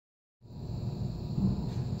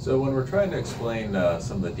So when we're trying to explain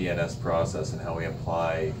some of the DNS process and how we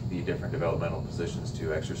apply the different developmental positions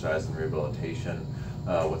to exercise and rehabilitation,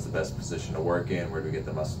 what's the best position to work in, where do we get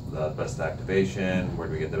the best activation, where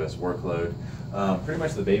do we get the best workload, pretty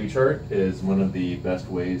much the baby chart is one of the best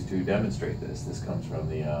ways to demonstrate this. This comes from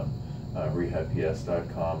the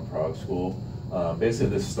rehabps.com Prague School. Basically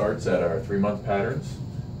this starts at our 3-month patterns,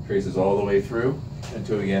 traces all the way through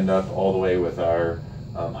until we end up all the way with our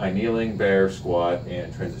high kneeling, bear, squat,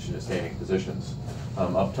 and transition to standing positions.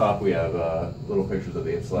 Up top we have little pictures of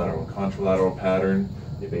the ipsilateral and contralateral pattern,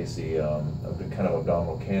 the basically kind of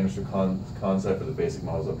abdominal canister concept for the basic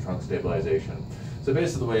models of trunk stabilization. So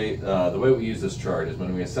basically the way we use this chart is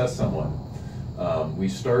when we assess someone, we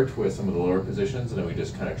start with some of the lower positions and then we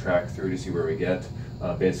just kind of track through to see where we get.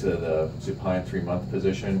 Basically the supine 3-month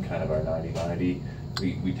position, kind of our 90-90.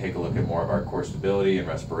 We take a look at more of our core stability and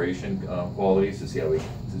respiration qualities to see how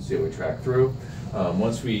we track through.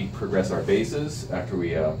 Once we progress our bases, after we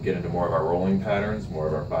get into more of our rolling patterns, more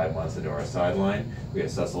of our 5 months into our sideline, we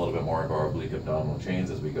assess a little bit more of our oblique abdominal chains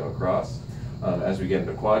as we go across. As we get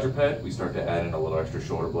into quadruped, we start to add in a little extra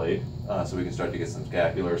shoulder blade, so we can start to get some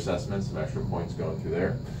scapular assessments, some extra points going through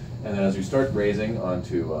there. And then as we start raising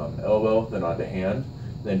onto elbow, then onto hand,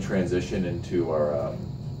 then transition into our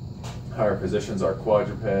higher positions, our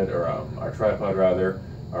quadruped, or our tripod rather,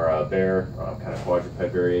 our bear, kind of quadruped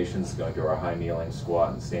variations, going to our high kneeling,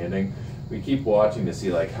 squat, and standing. We keep watching to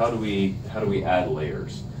see like how do we add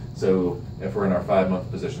layers. So if we're in our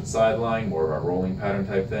 5-month position sideline, more of our rolling pattern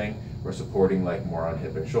type thing, we're supporting like more on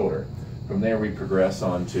hip and shoulder. From there we progress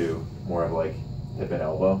on to more of like hip and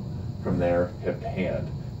elbow. From there, hip to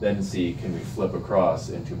hand. Then see, can we flip across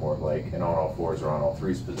into more of like an on all fours or on all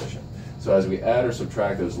threes position. So as we add or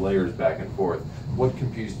subtract those layers back and forth, what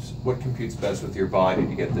computes best with your body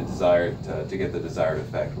to get the desired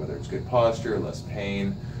effect, whether it's good posture, less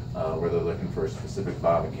pain, whether they're looking for a specific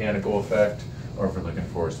biomechanical effect, or if we're looking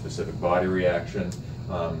for a specific body reaction.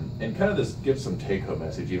 And kind of this gives some take-home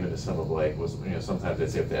message even to some of like, sometimes they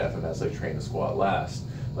say if the FMS like train the squat last,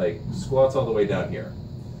 like squats all the way down here.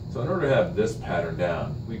 So in order to have this pattern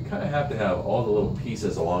down, we kind of have to have all the little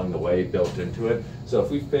pieces along the way built into it. So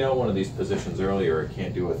if we fail one of these positions earlier or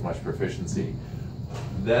can't do it with much proficiency,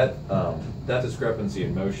 that discrepancy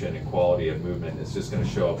in motion and quality of movement is just going to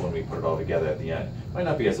show up when we put it all together at the end. Might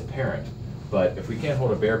not be as apparent, but if we can't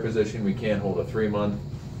hold a bear position, we can't hold a 3-month.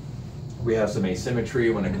 We have some asymmetry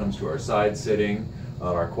when it comes to our side sitting,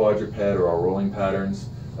 our quadruped or our rolling patterns.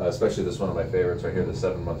 Especially this one of my favorites right here, the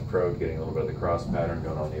 7-month pro, getting a little bit of the cross pattern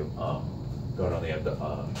going on the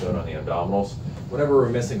abdominals. Whenever we're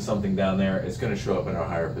missing something down there, it's going to show up in our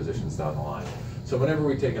higher positions down the line. So whenever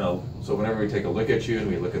we take a look at you and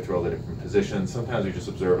we look at through all the different positions, sometimes we just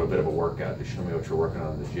observe a bit of a workout to show me what you're working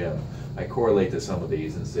on in the gym. I correlate to some of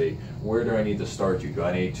these and say, where do I need to start you? Do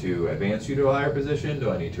I need to advance you to a higher position? Do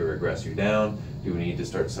I need to regress you down? Do we need to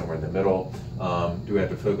start somewhere in the middle? Do we have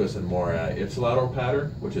to focus on more ipsilateral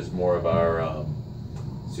pattern, which is more of our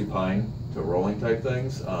supine to rolling type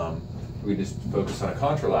things? We just focus on a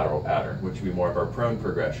contralateral pattern, which would be more of our prone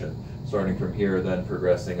progression, starting from here, then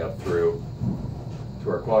progressing up through to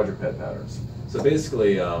our quadruped patterns. So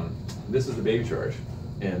basically, this is the baby chart,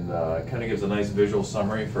 and kind of gives a nice visual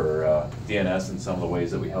summary for DNS and some of the ways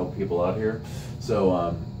that we help people out here.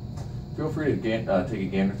 So feel free to take a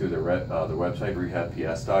gander through the website,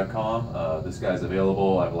 rehabps.com. This guy's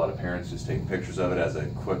available. I have a lot of parents just taking pictures of it as a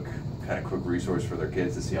quick resource for their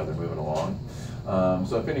kids to see how they're moving along.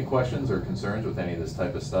 So if any questions or concerns with any of this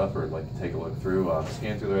type of stuff, or would like to take a look through,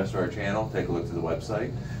 scan through the rest of our channel, take a look through the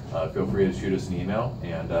website. Feel free to shoot us an email,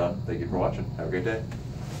 and thank you for watching. Have a great day.